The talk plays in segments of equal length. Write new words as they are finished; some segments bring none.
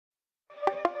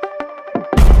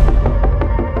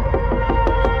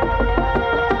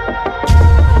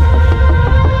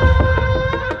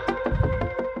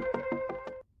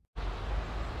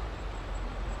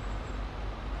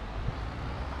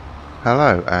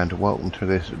Hello and welcome to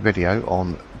this video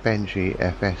on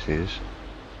BenjiFS's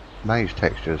Maize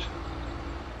textures.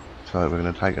 So we're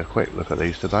going to take a quick look at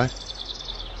these today.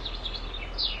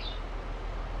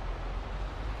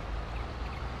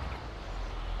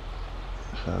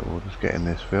 So we'll just get in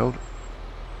this field.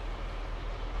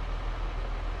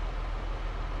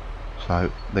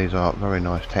 So these are very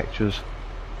nice textures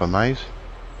for Maize,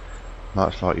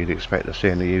 much like you'd expect to see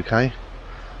in the UK.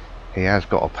 He has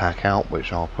got a pack out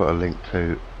which I'll put a link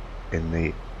to in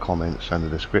the comments and the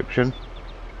description.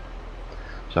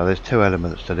 So there's two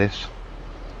elements to this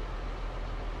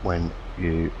when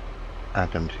you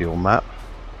add them to your map.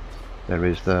 There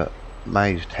is the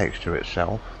Maize texture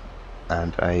itself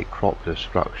and a crop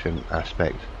destruction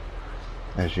aspect.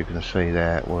 As you can see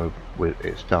there, where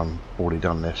it's already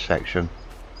done this section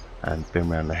and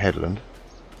been around the headland.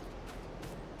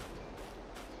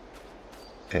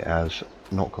 It has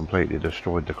not completely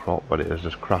destroyed the crop, but it has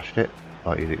just crushed it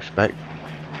like you'd expect.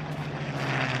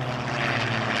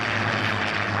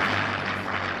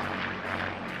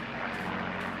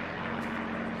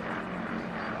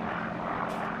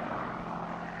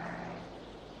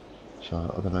 So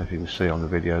I don't know if you can see on the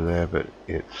video there, but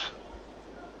it's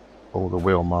all the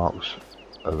wheel marks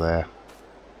are there.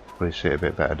 Probably see it a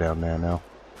bit better down there now,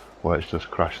 where it's just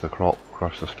crushed the crop,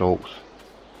 crushed the stalks,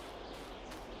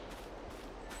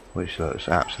 which looks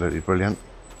absolutely brilliant.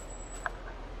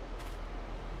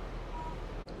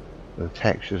 The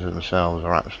textures themselves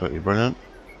are absolutely brilliant.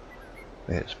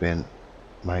 It's been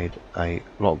made a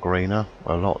lot greener,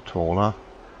 a lot taller,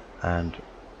 and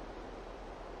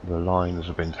the lines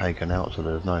have been taken out, so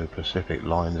there's no specific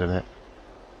lines in it.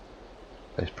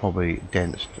 It's probably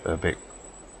densed a bit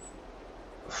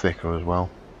thicker as well,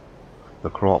 the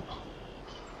crop,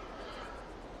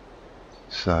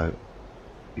 so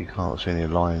you can't see any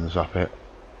lines up it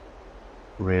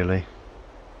really.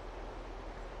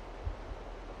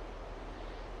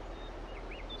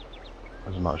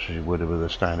 As much as you would with the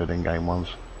standard in-game ones.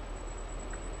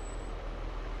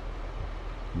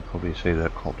 You can probably see the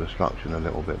crop destruction a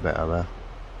little bit better there.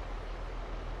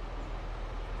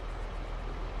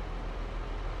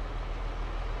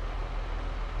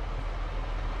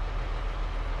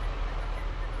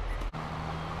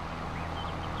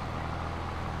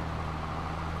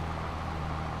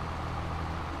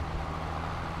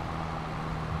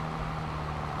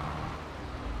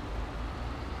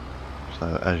 So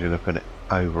as you look at it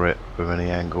over it with any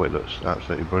angle, it looks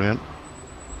absolutely brilliant.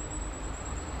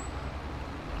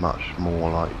 Much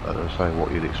more like, as I say,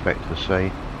 what you'd expect to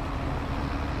see.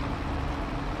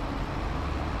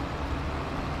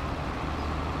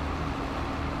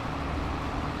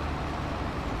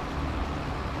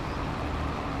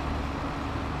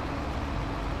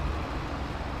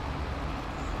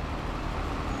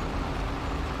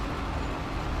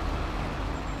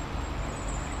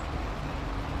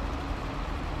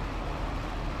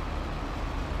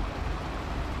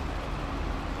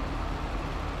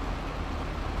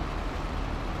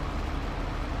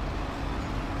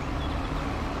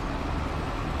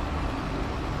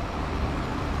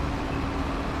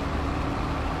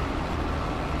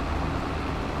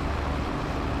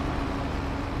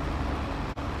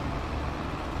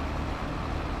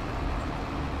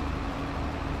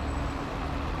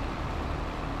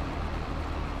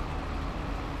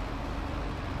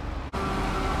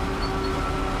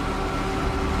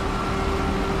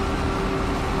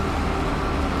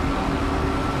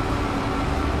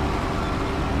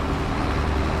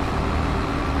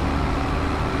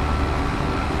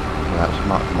 That's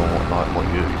much more like what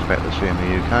you'd expect to see in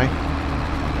the UK.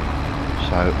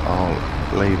 So I'll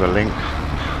leave a link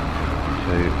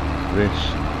to this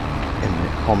in the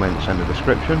comments and the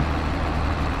description.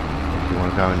 If you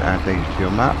want to go and add these to your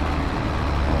map,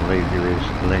 I'll leave you his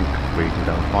link where you can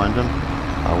go and find them.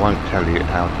 I won't tell you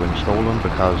how to install them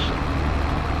because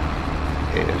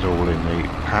it is all in the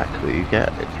pack that you get.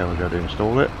 It tells you how to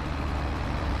install it.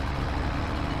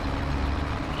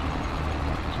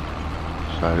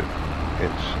 So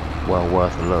it's well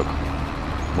worth a look,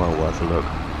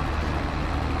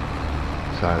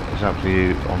 so it's up to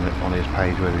you on his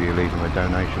page whether you leave him a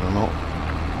donation or not.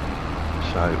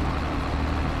 So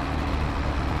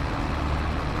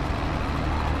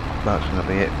that's going to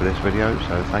be it for this video,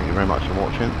 so thank you very much for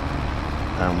watching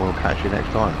and we'll catch you next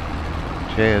time.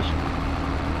 Cheers.